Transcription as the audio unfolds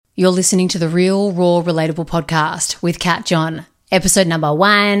You're listening to the Real, Raw, Relatable podcast with Kat John. Episode number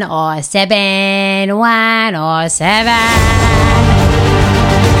 107. 107.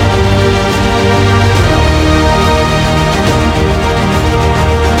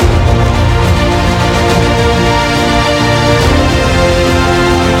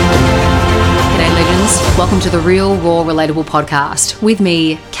 G'day legends. Welcome to the Real, Raw, Relatable podcast with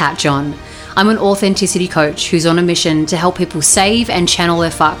me, Kat John. I'm an authenticity coach who's on a mission to help people save and channel their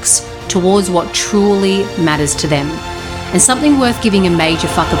fucks towards what truly matters to them. And something worth giving a major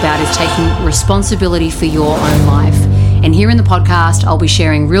fuck about is taking responsibility for your own life. And here in the podcast, I'll be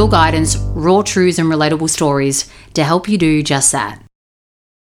sharing real guidance, raw truths, and relatable stories to help you do just that.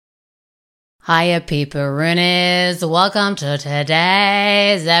 Hiya, peeperoonies. Welcome to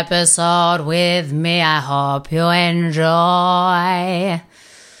today's episode with me. I hope you enjoy.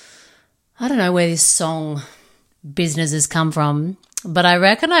 I don't know where this song business has come from, but I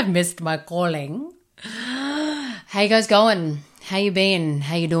reckon I've missed my calling. How you guys going? How you been?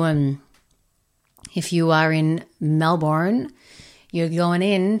 How you doing? If you are in Melbourne, you're going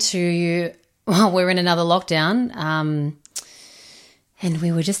into, well, we're in another lockdown, and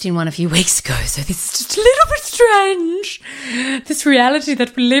we were just in one a few weeks ago, so this is just a little bit strange, this reality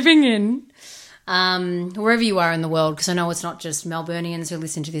that we're living in. Wherever you are in the world, because I know it's not just Melburnians who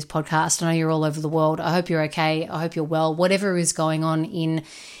listen to this podcast. I know you're all over the world. I hope you're okay. I hope you're well. Whatever is going on in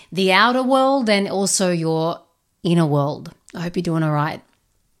the outer world and also your inner world, I hope you're doing all right.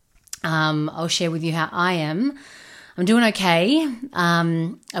 I'll share with you how I am. I'm doing okay.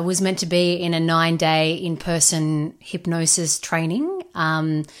 I was meant to be in a 9-day in-person hypnosis training.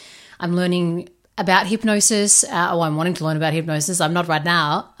 I'm learning about hypnosis. I'm wanting to learn about hypnosis. I'm not right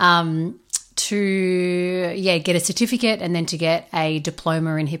now. To get a certificate and then to get a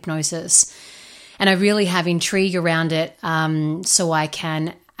diploma in hypnosis. And I really have intrigue around it, so I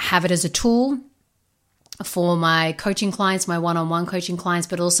can have it as a tool for my coaching clients, my one-on-one coaching clients,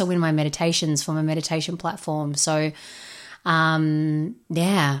 but also in my meditations for my meditation platform. So I'm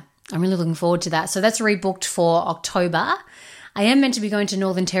really looking forward to that. So that's rebooked for October. I am meant to be going to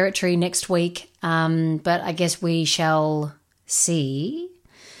Northern Territory next week, but I guess we shall see.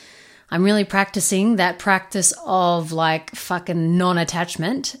 I'm really practicing that practice of like fucking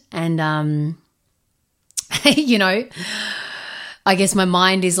non-attachment and, I guess my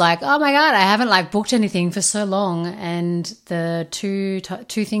mind is like, oh my God, I haven't like booked anything for so long. And the two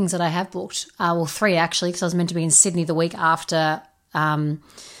things that I have booked, three actually, because I was meant to be in Sydney the week after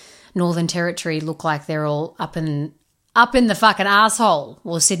Northern Territory, look like they're all up in the fucking asshole.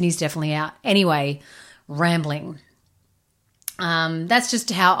 Well, Sydney's definitely out. Anyway, rambling. That's just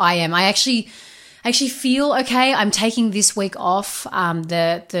how I am. I actually feel okay. I'm taking this week off.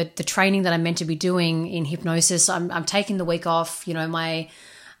 The training that I'm meant to be doing in hypnosis, I'm taking the week off. You know, my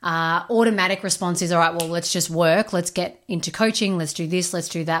automatic response is, all right, well, let's just work. Let's get into coaching. Let's do this. Let's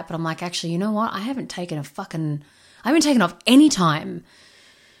do that. But I'm like, actually, you know what? I haven't taken off any time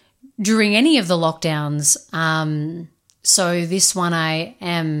during any of the lockdowns. So this one I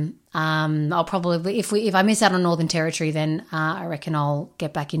am. I'll probably, if I miss out on Northern Territory, then I reckon I'll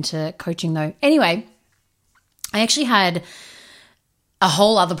get back into coaching though. Anyway, I actually had a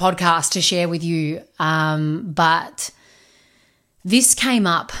whole other podcast to share with you, but this came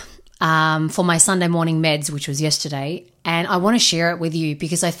up for my Sunday morning meds, which was yesterday, and I want to share it with you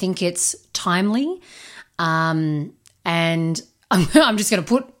because I think it's timely, and I'm just going to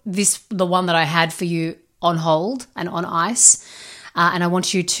put the one that I had for you on hold and on ice. And I want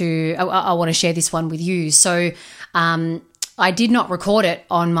to share this one with you. So I did not record it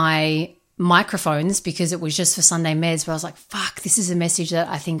on my microphones because it was just for Sunday meds, but I was like, fuck, this is a message that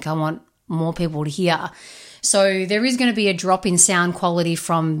I think I want more people to hear. So there is going to be a drop in sound quality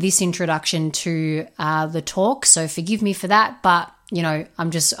from this introduction to the talk. So forgive me for that, but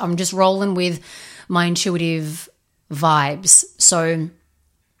I'm just rolling with my intuitive vibes. So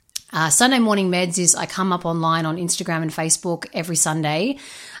Sunday morning meds is I come up online on Instagram and Facebook every Sunday,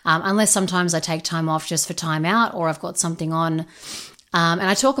 unless sometimes I take time off just for time out or I've got something on. And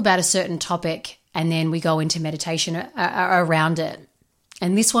I talk about a certain topic and then we go into meditation around it.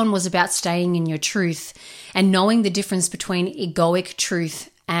 And this one was about staying in your truth and knowing the difference between egoic truth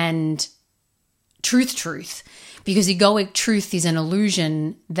and truth. Because egoic truth is an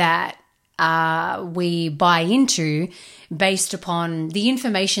illusion that we buy into based upon the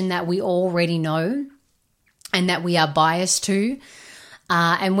information that we already know and that we are biased to.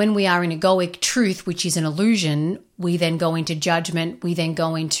 And when we are in egoic truth, which is an illusion, we then go into judgment, we then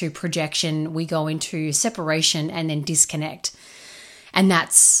go into projection, we go into separation and then disconnect. And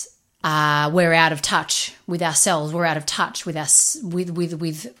that's we're out of touch with ourselves. We're out of touch with us,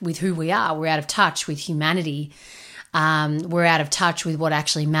 with who we are. We're out of touch with humanity. We're out of touch with what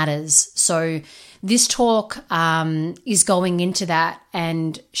actually matters. So this talk is going into that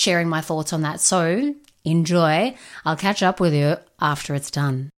and sharing my thoughts on that. So enjoy. I'll catch up with you after it's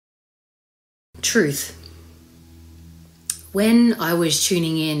done. Truth. When I was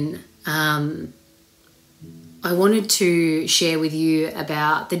tuning in, I wanted to share with you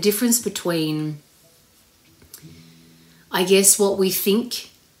about the difference between, I guess, what we think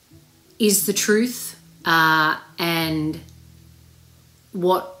is the truth and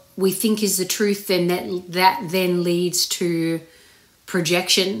what we think is the truth, then that then leads to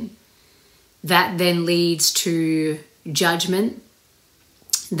projection, that then leads to judgment,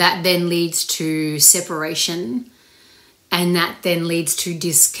 that then leads to separation, and that then leads to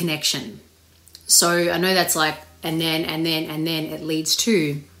disconnection. So I know that's like, and then it leads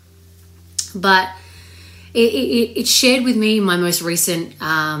to. But it shared with me my most recent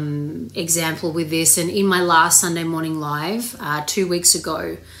example with this. And in my last Sunday morning live 2 weeks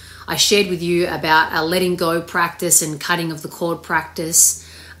ago, I shared with you about a letting go practice and cutting of the cord practice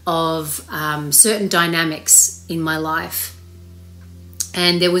of certain dynamics in my life.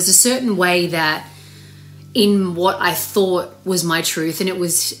 And there was a certain way that in what I thought was my truth, and it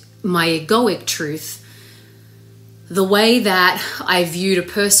was my egoic truth, the way that I viewed a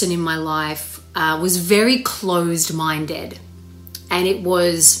person in my life was very closed-minded. And it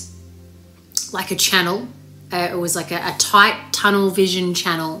was like a channel. It was like a tight tunnel vision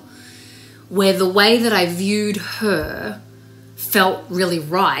channel where the way that I viewed her felt really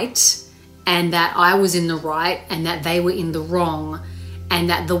right, and that I was in the right and that they were in the wrong, and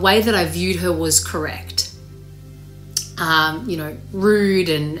that the way that I viewed her was correct. Rude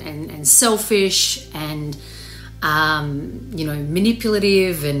and selfish and,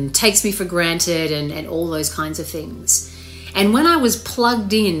 manipulative and takes me for granted and all those kinds of things. And when I was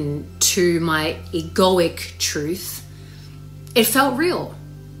plugged in to my egoic truth, it felt real.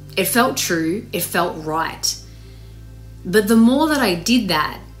 It felt true. It felt right. But the more that I did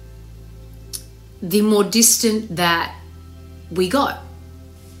that, the more distant that we got,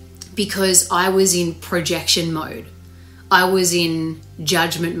 because I was in projection mode. I was in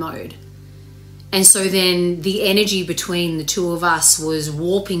judgment mode. And so then the energy between the two of us was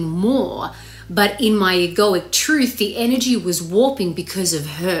warping more. But in my egoic truth, the energy was warping because of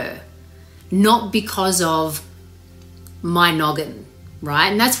her, not because of my noggin, right?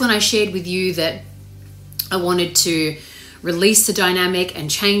 And that's when I shared with you that I wanted to release the dynamic and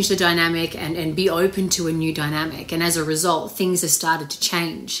change the dynamic and be open to a new dynamic. And as a result, things have started to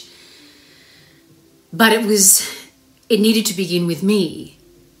change. But it needed to begin with me,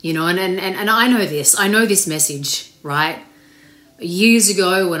 and I know this message, right? Years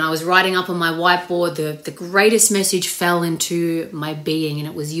ago when I was writing up on my whiteboard, the greatest message fell into my being, and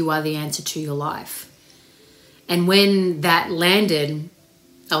it was, you are the answer to your life. And when that landed,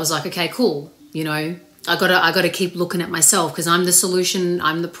 I was like, okay, cool. I gotta keep looking at myself, because I'm the solution,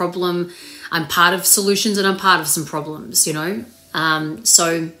 I'm the problem, I'm part of solutions and I'm part of some problems,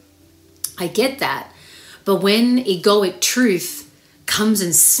 So I get that. But when egoic truth comes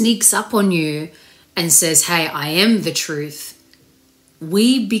and sneaks up on you and says, hey, I am the truth,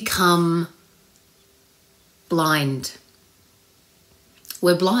 we become blind.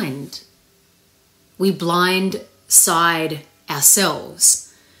 We're blind. We blindside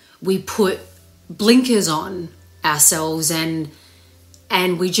ourselves. We put blinkers on ourselves and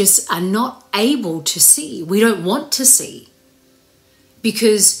we just are not able to see. We don't want to see.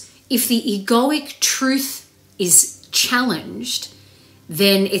 Because if the egoic truth is challenged,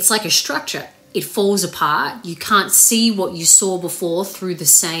 then it's like a structure. It falls apart. You can't see what you saw before through the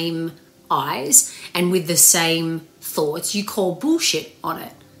same eyes and with the same thoughts. You call bullshit on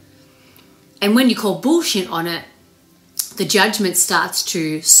it. And when you call bullshit on it, the judgment starts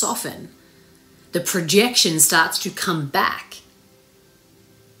to soften. The projection starts to come back.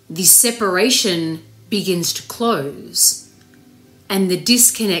 The separation begins to close. And the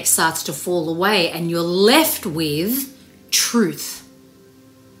disconnect starts to fall away, and you're left with truth.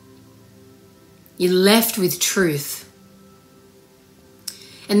 You're left with truth.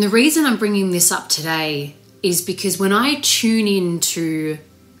 And the reason I'm bringing this up today is because when I tune into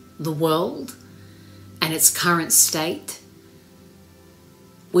the world and its current state,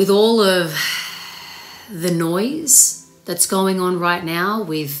 with all of the noise that's going on right now,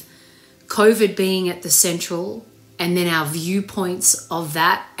 with COVID being at the central, and then our viewpoints of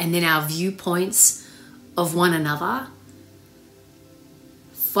that, and then our viewpoints of one another.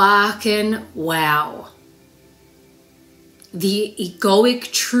 Fucking wow. The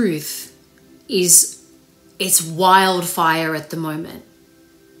egoic truth is, it's wildfire at the moment.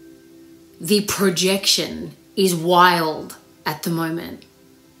 The projection is wild at the moment.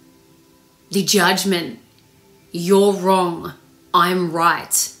 The judgment, you're wrong, I'm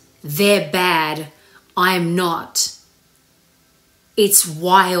right, they're bad, I'm not. It's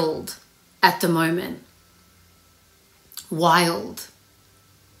wild at the moment. Wild.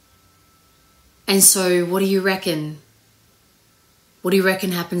 And so what do you reckon? What do you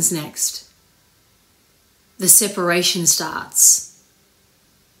reckon happens next? The separation starts.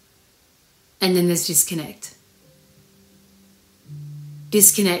 And then there's disconnect.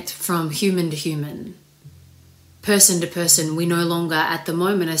 Disconnect from human to human. Person to person. We no longer at the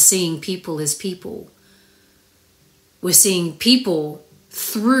moment are seeing people as people. We're seeing people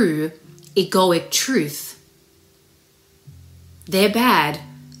through egoic truth. They're bad.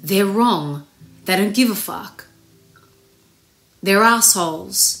 They're wrong. They don't give a fuck. They're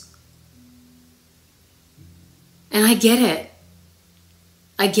assholes. And I get it.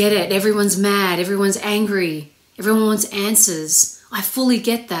 I get it. Everyone's mad. Everyone's angry. Everyone wants answers. I fully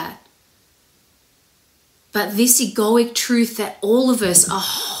get that. But this egoic truth that all of us are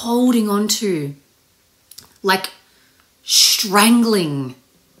holding on to, like strangling,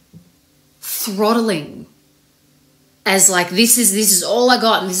 throttling, as like this is all I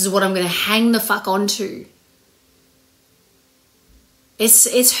got and this is what I'm going to hang the fuck onto.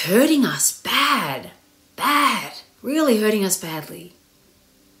 It's hurting us bad, really hurting us badly.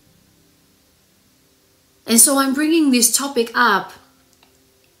 And so I'm bringing this topic up.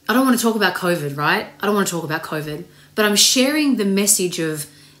 I don't want to talk about COVID, right? I don't want to talk about COVID, but I'm sharing the message of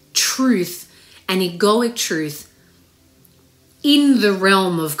truth and egoic truth in the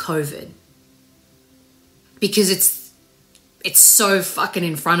realm of COVID, because it's so fucking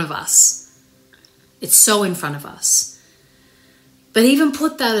in front of us. It's so in front of us. But even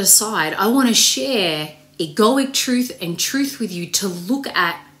put that aside, I want to share egoic truth and truth with you to look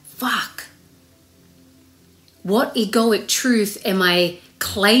at, fuck, what egoic truth am I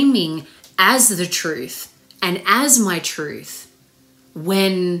claiming as the truth and as my truth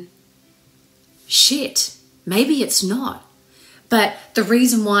when shit, maybe it's not. But the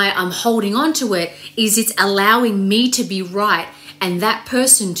reason why I'm holding on to it is it's allowing me to be right and that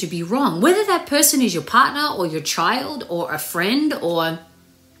person to be wrong. Whether that person is your partner or your child or a friend or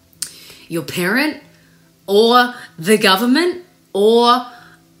your parent or the government or,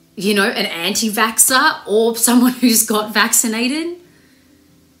 you know, an anti-vaxxer or someone who's got vaccinated.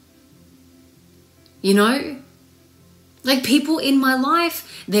 You know, like people in my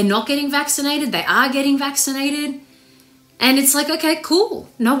life, they're not getting vaccinated. They are getting vaccinated. And it's like, okay, cool.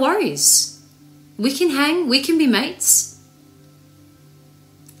 No worries. We can hang. We can be mates.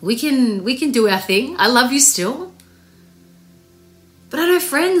 We can do our thing. I love you still. But I know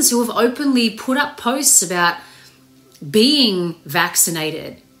friends who have openly put up posts about being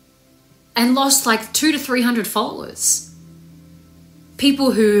vaccinated and lost like 200 to 300 followers.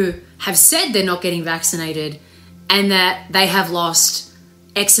 People who have said they're not getting vaccinated and that they have lost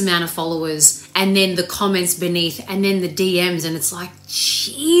X amount of followers, and then the comments beneath and then the DMs, and it's like,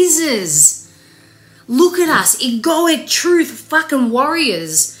 Jesus, look at us, egoic truth, fucking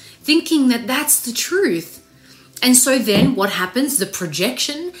warriors, thinking that that's the truth. And so then what happens? The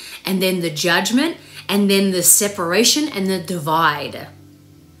projection, and then the judgment, and then the separation and the divide.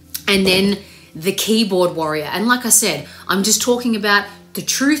 And then the keyboard warrior. And like I said, I'm just talking about the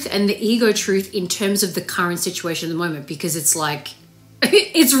truth and the ego truth in terms of the current situation at the moment, because it's like,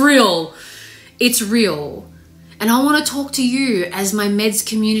 it's real. It's real. And I want to talk to you as my meds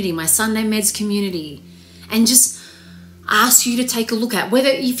community, my Sunday meds community, and just ask you to take a look at whether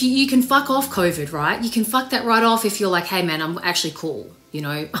if you can fuck off COVID, right? You can fuck that right off if you're like, hey man, I'm actually cool. You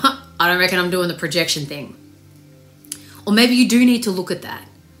know, I don't reckon I'm doing the projection thing. Or maybe you do need to look at that.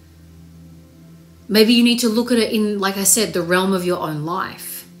 Maybe you need to look at it in, like I said, the realm of your own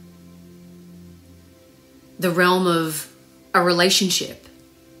life. The realm of a relationship.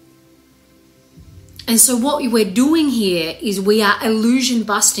 And so what we're doing here is we are illusion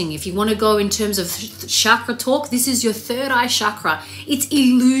busting. If you want to go in terms of chakra talk, this is your third eye chakra. It's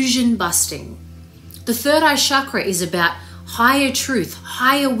illusion busting. The third eye chakra is about higher truth,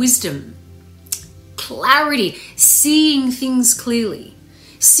 higher wisdom, clarity, seeing things clearly,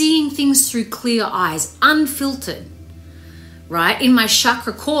 seeing things through clear eyes, unfiltered, right? In my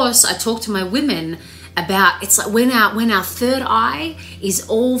chakra course, I talk to my women about, it's like when our third eye is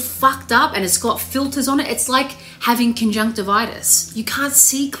all fucked up and it's got filters on it, it's like having conjunctivitis. You can't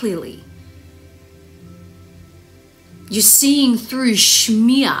see clearly. You're seeing through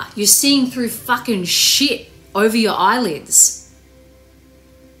schmear. You're seeing through fucking shit over your eyelids.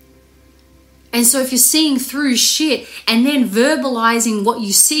 And so if you're seeing through shit and then verbalizing what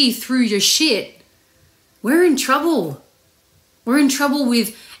you see through your shit, we're in trouble. We're in trouble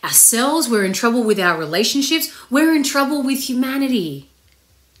with ourselves. We're in trouble with our relationships. We're in trouble with humanity.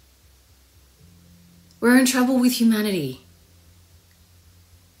 We're in trouble with humanity.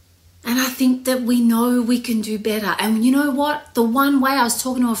 And I think that we know we can do better. And you know what? The one way, I was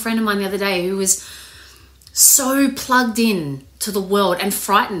talking to a friend of mine the other day who was so plugged in to the world and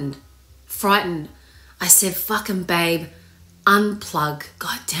frightened. I said, fucking babe, unplug.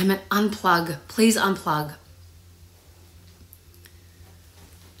 God damn it, unplug. Please unplug.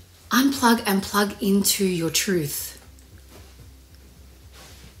 Unplug and plug into your truth.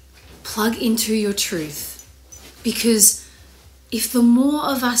 Plug into your truth. Because if the more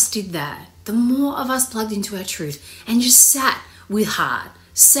of us did that, the more of us plugged into our truth and just sat with heart,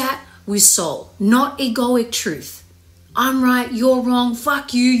 sat with soul, not egoic truth. I'm right, you're wrong,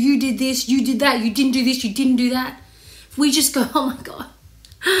 fuck you, you did this, you did that, you didn't do this, you didn't do that. If we just go, oh my God,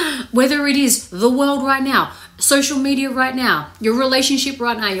 whether it is the world right now, social media right now, your relationship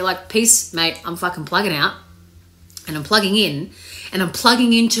right now, you're like, peace, mate, I'm fucking plugging out and I'm plugging in and I'm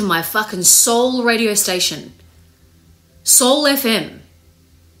plugging into my fucking soul radio station. Soul FM,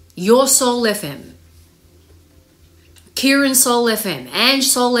 your Soul FM, Kieran Soul FM, Ange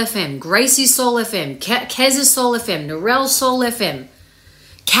Soul FM, Gracie Soul FM, Kez's Soul FM, Narelle Soul FM,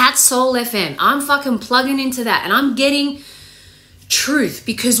 Cat Soul FM. I'm fucking plugging into that and I'm getting truth,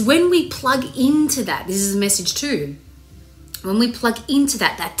 because when we plug into that, this is a message too, when we plug into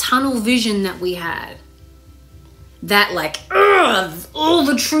that tunnel vision that we had, that like, all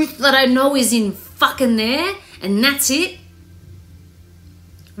the truth that I know is in fucking there and that's it,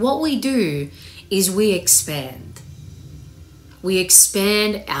 what we do is we expand. We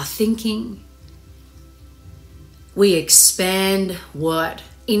expand our thinking. We expand what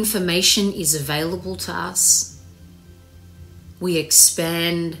information is available to us. We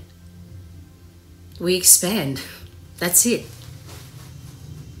expand. That's it.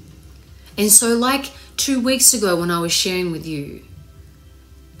 And so like 2 weeks ago when I was sharing with you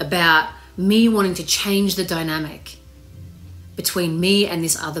about me wanting to change the dynamic between me and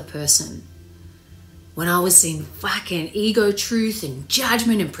this other person, when I was in fucking ego truth and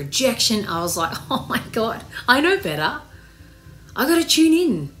judgment and projection, I was like, oh my God, I know better. I got to tune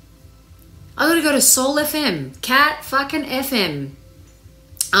in. I got to go to Soul FM, Cat fucking FM.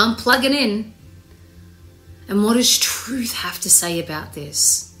 I'm plugging in. And what does truth have to say about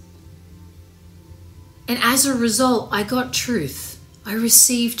this? And as a result, I got truth. I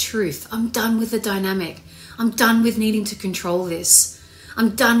received truth. I'm done with the dynamic. I'm done with needing to control this.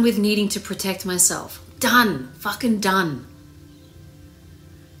 I'm done with needing to protect myself. Done. Fucking done.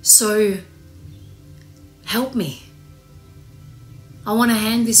 So, help me. I want to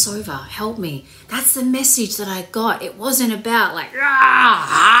hand this over. Help me. That's the message that I got. It wasn't about like,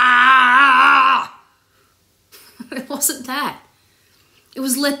 it wasn't that. It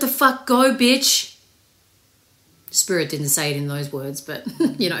was let the fuck go, bitch. Spirit didn't say it in those words, but,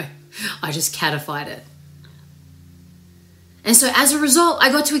 I just catified it. And so as a result,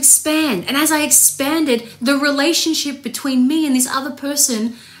 I got to expand. And as I expanded, the relationship between me and this other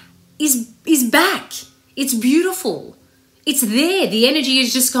person is back. It's beautiful. It's there. The energy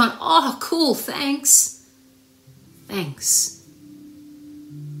is just gone, oh, cool, thanks. Thanks.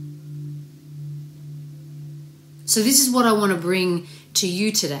 So this is what I want to bring to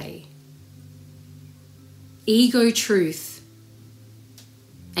you today. Ego truth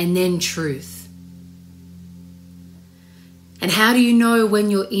and then truth. And how do you know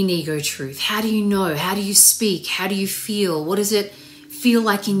when you're in ego truth? How do you know? How do you speak? How do you feel? What does it feel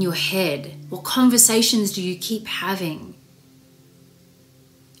like in your head? What conversations do you keep having?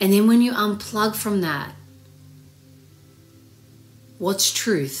 And then when you unplug from that, what's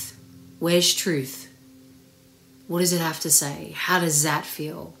truth? Where's truth? What does it have to say? How does that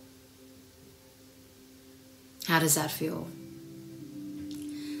feel? How does that feel?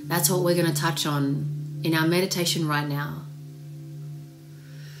 That's what we're going to touch on in our meditation right now.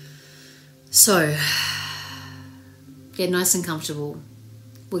 So, get nice and comfortable.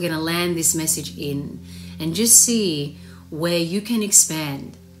 We're going to land this message in and just see where you can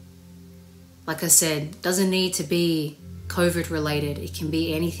expand. Like I said, doesn't need to be COVID related. It can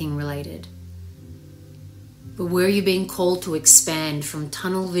be anything related. But where you're being called to expand from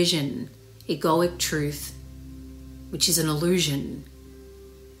tunnel vision, egoic truth, which is an illusion,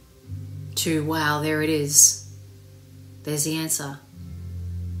 to, wow, there it is. There's the answer.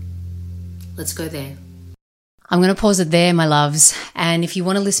 Let's go there. I'm going to pause it there, my loves. And if you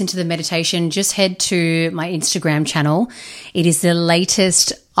want to listen to the meditation, just head to my Instagram channel. It is the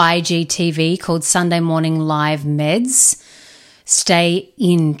latest IGTV called Sunday Morning Live Meds. Stay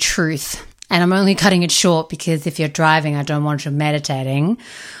in truth. And I'm only cutting it short because if you're driving, I don't want you meditating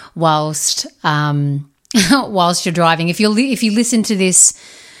whilst you're driving. If you listen to this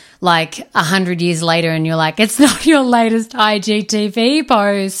like 100 years later and you're like, it's not your latest IGTV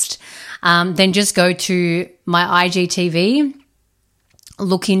post, then just go to my IGTV,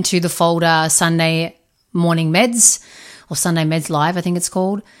 look into the folder Sunday Morning Meds or Sunday Meds Live, I think it's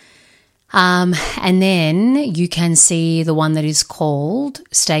called. And then you can see the one that is called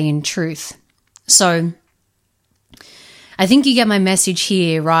Stay in Truth. So I think you get my message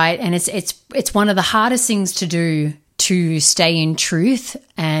here, right? And it's one of the hardest things to do, to stay in truth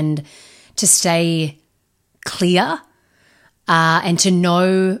and to stay clear, and to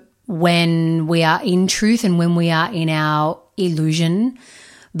know when we are in truth and when we are in our illusion.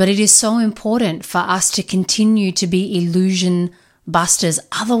 But it is so important for us to continue to be illusion busters.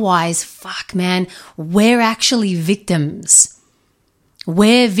 Otherwise, fuck man, we're actually victims.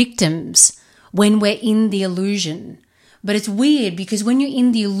 We're victims when we're in the illusion. But it's weird because when you're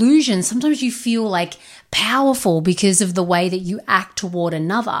in the illusion, sometimes you feel like powerful because of the way that you act toward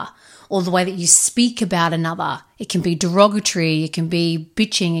another or the way that you speak about another. It can be derogatory, it can be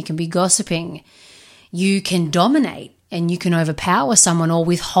bitching, it can be gossiping. You can dominate and you can overpower someone or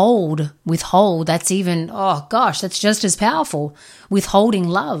withhold. That's even, oh gosh, that's just as powerful. Withholding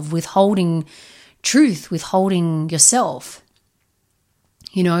love, withholding truth, withholding yourself.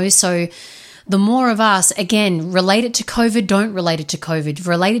 So the more of us, again, relate it to COVID, don't relate it to COVID,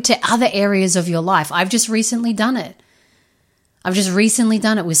 relate it to other areas of your life. I've just recently done it.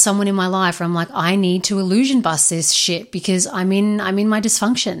 With someone in my life where I'm like, I need to illusion bust this shit because I'm in my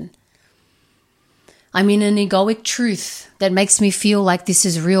dysfunction. I'm in an egoic truth that makes me feel like this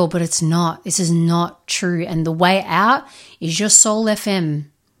is real, but it's not. This is not true. And the way out is your soul FM.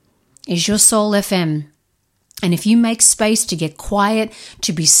 And if you make space to get quiet,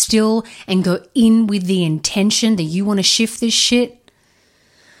 to be still and go in with the intention that you want to shift this shit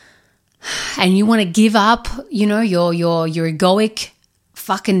and you want to give up, your egoic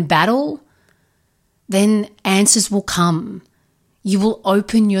fucking battle, then answers will come. You will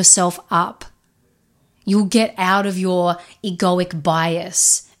open yourself up. You'll get out of your egoic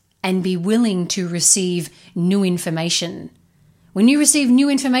bias and be willing to receive new information. When you receive new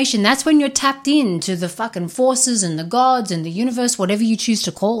information, that's when you're tapped into the fucking forces and the gods and the universe, whatever you choose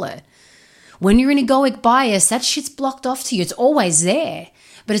to call it. When you're in egoic bias, that shit's blocked off to you. It's always there,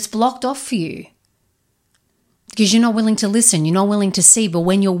 but it's blocked off for you because you're not willing to listen. You're not willing to see. But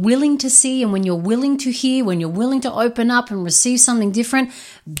when you're willing to see and when you're willing to hear, when you're willing to open up and receive something different,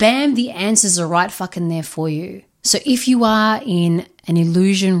 bam, the answers are right fucking there for you. So if you are in an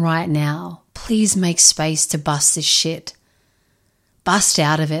illusion right now, please make space to bust this shit. Bust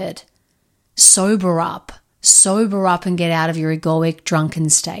out of it. Sober up and get out of your egoic drunken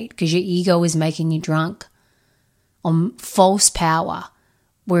state because your ego is making you drunk on false power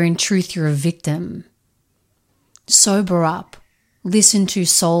where in truth you're a victim. Sober up. Listen to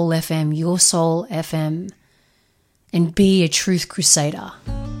Soul FM, your Soul FM, and be a truth crusader.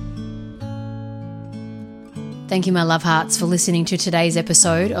 Thank you, my love hearts, for listening to today's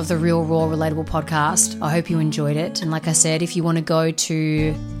episode of the Real Raw Relatable podcast. I hope you enjoyed it. And like I said, if you want to go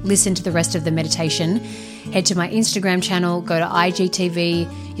to listen to the rest of the meditation, head to my Instagram channel, go to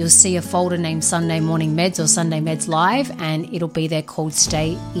IGTV. You'll see a folder named Sunday Morning Meds or Sunday Meds Live, and it'll be there called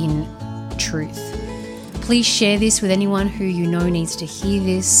Stay in Truth. Please share this with anyone who you know needs to hear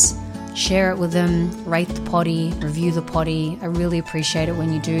this. Share it with them, rate the potty, review the potty. I really appreciate it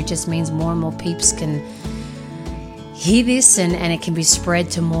when you do. It just means more and more peeps can hear this and it can be spread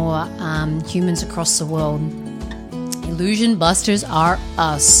to more humans across the world. Illusion busters are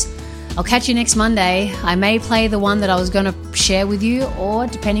us. I'll catch you next Monday. I may play the one that I was going to share with you, or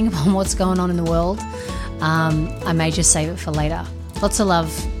depending upon what's going on in the world, I may just save it for later. Lots of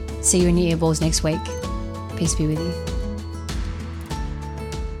love. See you in your earballs next week. Peace be with you.